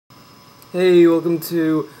Hey, welcome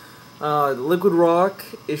to Liquid Rock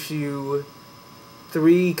issue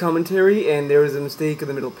 3 commentary, and there was a mistake in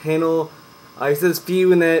the middle panel. I said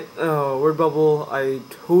spew in that word bubble. I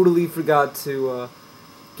totally forgot to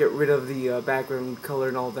get rid of the background color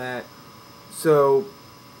and all that. So,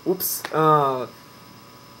 whoops.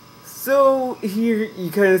 So here you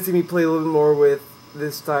kind of see me play a little bit more with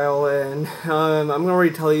this style, and I'm gonna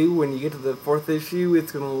already tell you when you get to the 4th issue,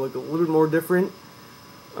 it's gonna look a little bit more different.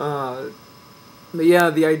 But yeah,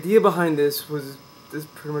 the idea behind this was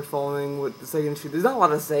just pretty much following what the second issue. There's not a lot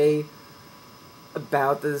to say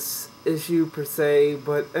about this issue per se,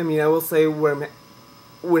 but I mean, I will say what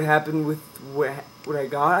happened with what I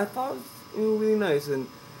got. I thought was really nice, and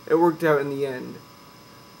it worked out in the end.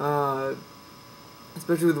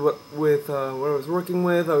 Especially with what I was working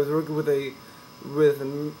with. I was working with a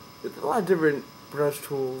lot of different brush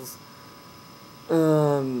tools.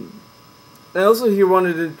 I also here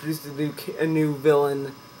wanted to introduce a new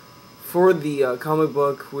villain for the comic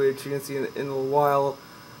book, which you're gonna see in a little while,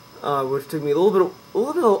 which took me a little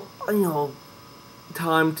bit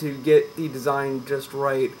time to get the design just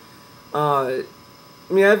right. I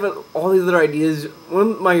mean, I have all these other ideas.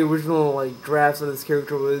 One of my original drafts of this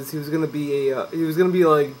character was he was gonna be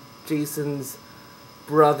like Jason's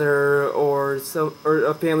brother or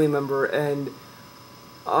a family member, and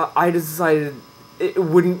I just decided it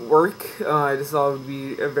wouldn't work. I just thought it would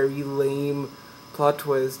be a very lame plot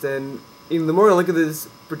twist, and the more I look at this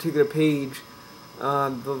particular page,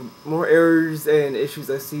 the more errors and issues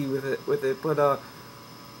I see with it. But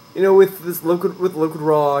with Liquid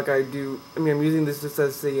Rock, I'm using this just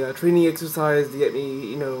as a training exercise to get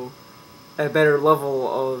me, at a better level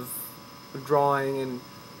of drawing and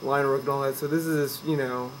line work and all that. So this is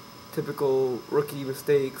typical rookie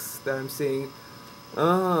mistakes that I'm seeing.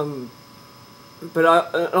 But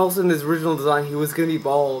also in his original design, he was going to be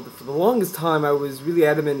bald. For the longest time, I was really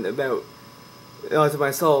adamant about, to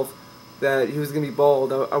myself, that he was going to be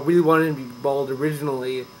bald. I really wanted him to be bald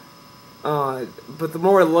originally. But the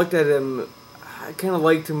more I looked at him, I kind of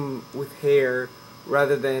liked him with hair,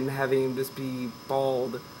 rather than having him just be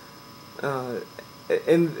bald. And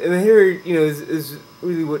the hair, is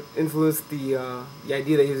really what influenced the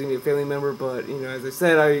idea that he was going to be a family member. But, as I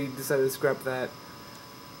said, I decided to scrap that.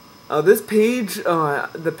 This page,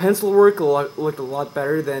 the pencil work looked a lot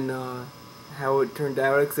better than how it turned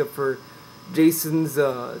out, except for Jason's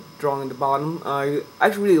drawing at the bottom. I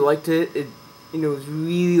actually really liked it. It was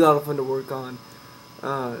really a lot of fun to work on,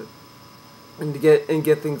 and to get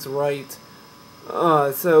things right.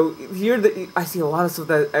 So here I see a lot of stuff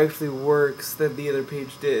that actually works that the other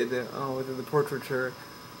page did within the portraiture.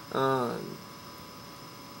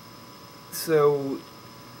 So.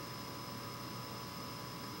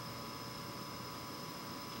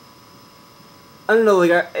 I don't know,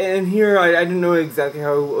 and here I didn't know exactly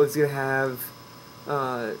how I was gonna have,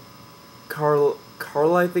 Carla,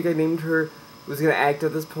 I think I named her, was gonna act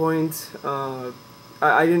at this point. I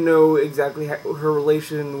didn't know exactly her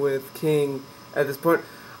relation with King at this point.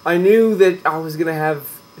 I knew that I was gonna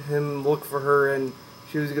have him look for her, and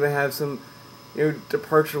she was gonna have some,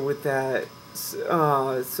 departure with that.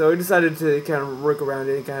 So I decided to kind of work around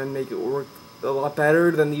it and kind of make it work a lot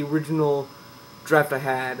better than the original draft I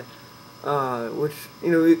had. Which,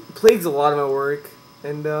 it plagues a lot of my work.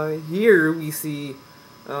 And here we see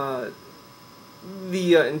the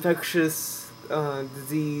infectious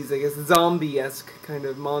disease, I guess, zombie-esque kind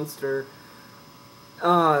of monster.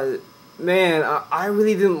 Man, I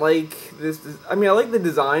really didn't like this. I mean, I like the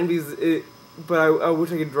design but I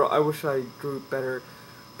wish I drew it better.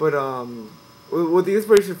 But what the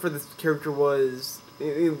inspiration for this character was,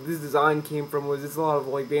 this design came from, was it's a lot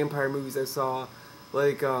of vampire movies I saw.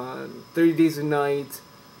 30 Days a Night,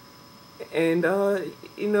 and a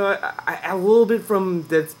little bit from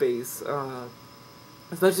Dead Space,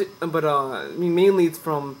 especially, but mainly it's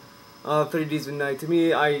from 30 Days a Night. To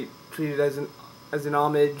me, I treat it as an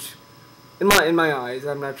homage, in my eyes.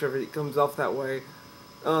 I'm not sure if it comes off that way,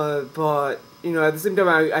 but at the same time,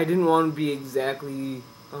 I didn't want to be exactly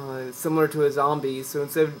similar to a zombie. So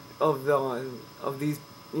instead of these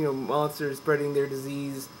monsters spreading their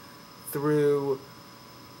disease through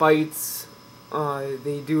bites,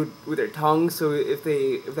 they do it with their tongue. So if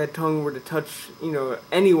that tongue were to touch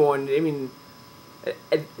anyone, I mean,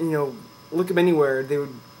 look them anywhere, they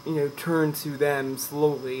would turn to them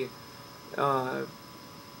slowly. And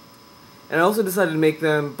I also decided to make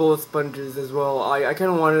them bullet sponges as well. I kind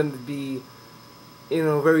of wanted them to be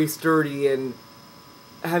very sturdy and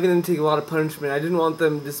having them take a lot of punishment. I didn't want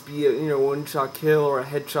them to just be a one-shot kill or a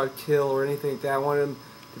headshot kill or anything like that. I wanted them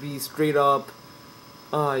to be straight up.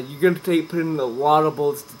 You're gonna put in a lot of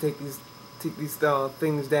bullets to take these take these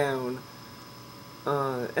things down.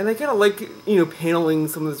 And I kind of like, paneling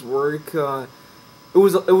some of this work. It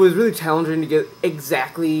was really challenging to get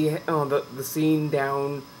exactly the scene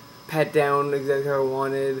down, pat down exactly how I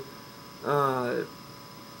wanted.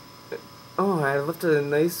 I left a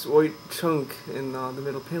nice white chunk in the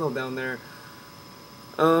middle panel down there.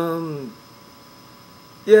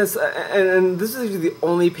 Yes, and this is actually the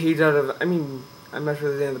only page out of, I'm not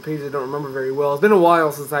sure the name of the page, I don't remember very well. It's been a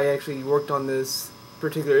while since I actually worked on this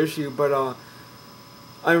particular issue, but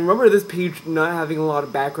I remember this page not having a lot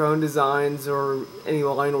of background designs or any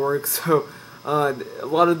line work, so a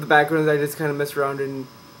lot of the backgrounds I just kind of messed around in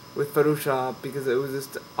with Photoshop, because it was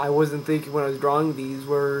just, I wasn't thinking when I was drawing these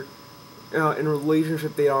where in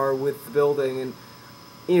relationship they are with the building, and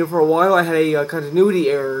for a while I had a continuity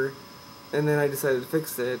error, and then I decided to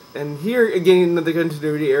fix it. And here again, another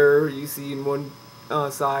continuity error. You see in one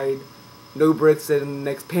side no bricks, and in the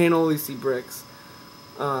next panel you see bricks.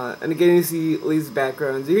 And again, you see lazy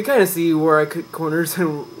backgrounds. You can kind of see where I cut corners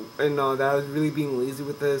and that I was really being lazy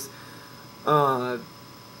with this. But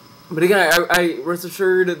again, I rest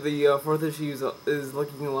assured that the fourth issue is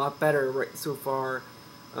looking a lot better right so far.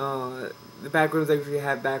 The backgrounds actually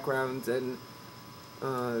have backgrounds, and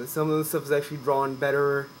some of the stuff is actually drawn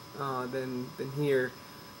better than here.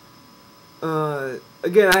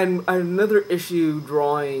 Again, I had another issue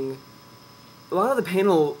drawing a lot of the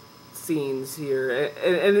panel scenes here,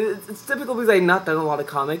 and it's typical because I've not done a lot of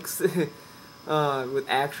comics with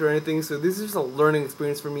action or anything, so this is just a learning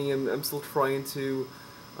experience for me. I'm still trying to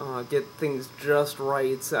get things just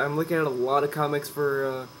right. So I'm looking at a lot of comics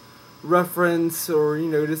for reference, or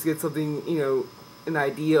just get something, an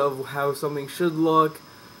idea of how something should look.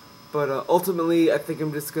 But ultimately, I think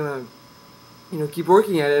I'm just gonna keep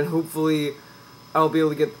working at it, and hopefully I'll be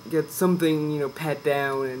able to get something pat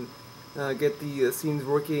down, and get the scenes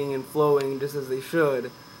working and flowing just as they should.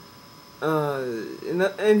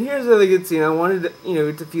 And here's another good scene. I wanted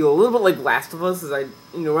to feel a little bit like Last of Us, as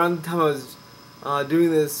around the time I was doing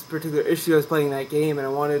this particular issue, I was playing that game, and I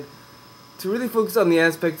wanted to really focus on the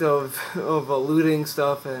aspect of looting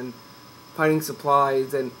stuff and finding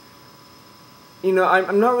supplies. And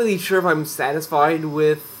I'm not really sure if I'm satisfied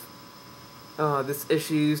with this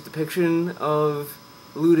issue's depiction of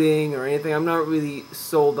looting or anything. I'm not really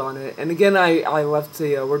sold on it. And again, I left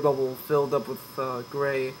a word bubble filled up with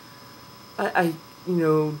gray. I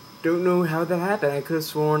don't know how that happened. I could have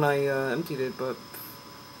sworn I emptied it, but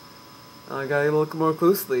I gotta look more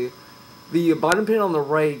closely. The bottom panel on the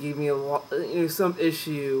right gave me a lot, some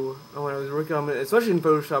issue when I was working on it, especially in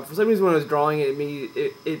Photoshop. For some reason, when I was drawing it,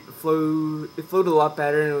 it flowed a lot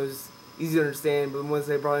better, and it was easy to understand. But once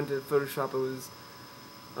I brought it into Photoshop, it was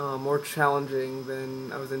more challenging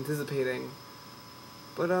than I was anticipating.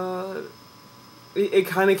 But it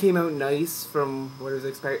kind of came out nice from what I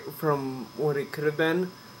was from what it could have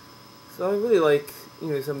been. So I really like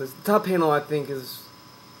some of this. The top panel, I think, is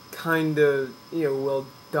kind of well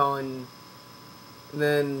done. And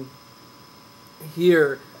then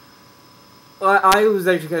here, I was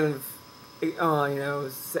actually kind of a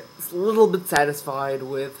little bit satisfied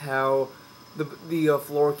with how the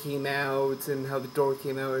floor came out, and how the door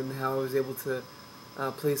came out, and how I was able to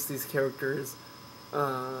place these characters.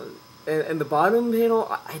 And the bottom panel,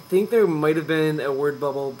 I think there might have been a word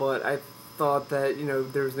bubble, but I thought that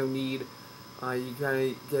there was no need. You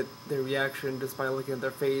kind of get their reaction just by looking at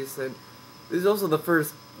their face. And this is also the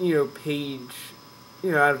first page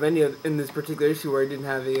out of any in this particular issue where I didn't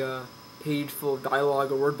have a page full of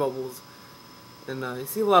dialogue or word bubbles. And you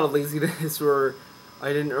see a lot of laziness where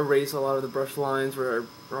I didn't erase a lot of the brush lines where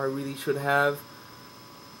I really should have.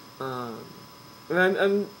 And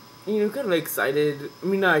I'm kind of excited. I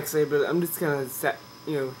mean, not excited, but I'm just kind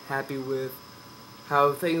of happy with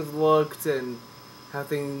how things looked and how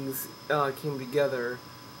things came together.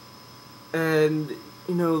 And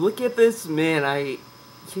look at this, man. I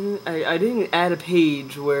didn't add a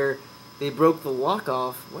page where they broke the lock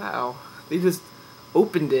off. Wow, they just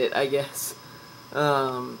opened it, I guess.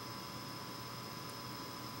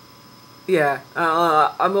 Yeah.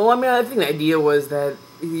 I think the idea was that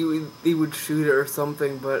he would shoot it or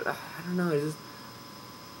something, but I don't know.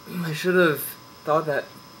 I should have thought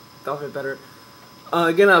of it better.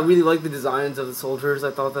 Again, I really like the designs of the soldiers.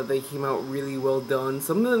 I thought that they came out really well done.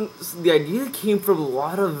 Some of them, the idea came from a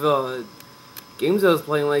lot of games I was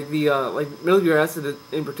playing, like like Metal Gear Acid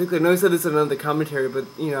in particular. I know I said this in another commentary, but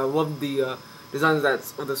I loved the designs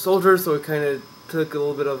of the soldiers, so it kind of took a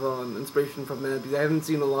little bit of inspiration from that, because I haven't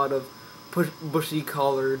seen a lot of bushy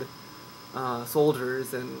collared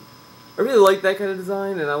soldiers, and I really like that kind of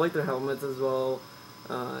design, and I like their helmets as well.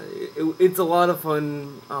 It's a lot of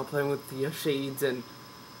fun playing with the shades and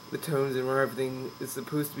the tones and where everything is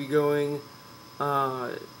supposed to be going.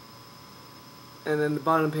 And then the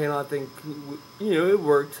bottom panel, I think, it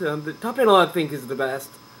worked. The top panel, I think, is the best,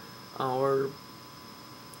 because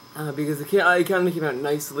it kind of came out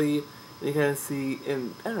nicely, and you kind of see,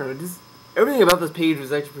 and I don't know, just everything about this page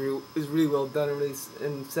was actually is really well done and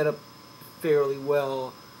and set up fairly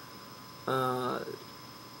well. And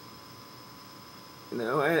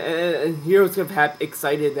here I was kind of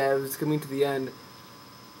excited that it was coming to the end.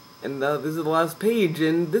 And this is the last page,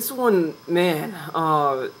 and this one, man,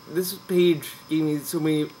 this page gave me so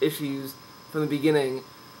many issues from the beginning.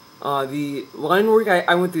 The line work,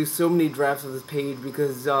 I went through so many drafts of this page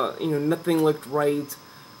because, nothing looked right.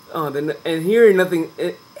 And here, nothing,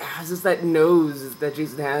 it has just that nose that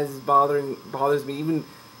Jason has bothers me, even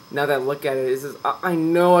now that I look at it. It's just, I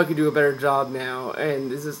know I could do a better job now,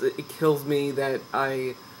 and it kills me that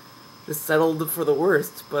I just settled for the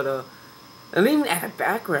worst, but, and even add a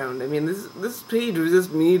background. I mean, this page was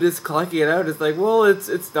just me just clocking it out. It's like, well,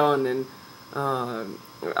 it's done, and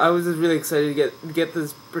I was just really excited to get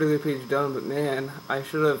this particular page done. But man, I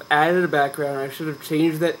should have added a background. I should have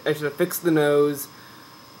changed that. I should have fixed the nose.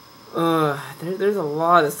 There's a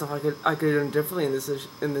lot of stuff I could have done differently in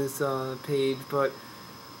this page, but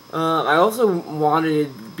I also wanted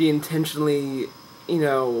it to be intentionally, I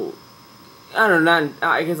don't know,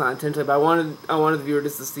 I guess not intentionally, but I wanted the viewer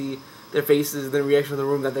just to see their faces, their reaction to the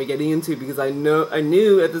room that they're getting into, because I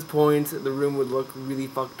knew at this point the room would look really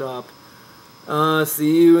fucked up.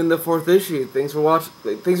 See you in the 4th issue. Thanks for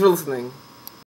listening.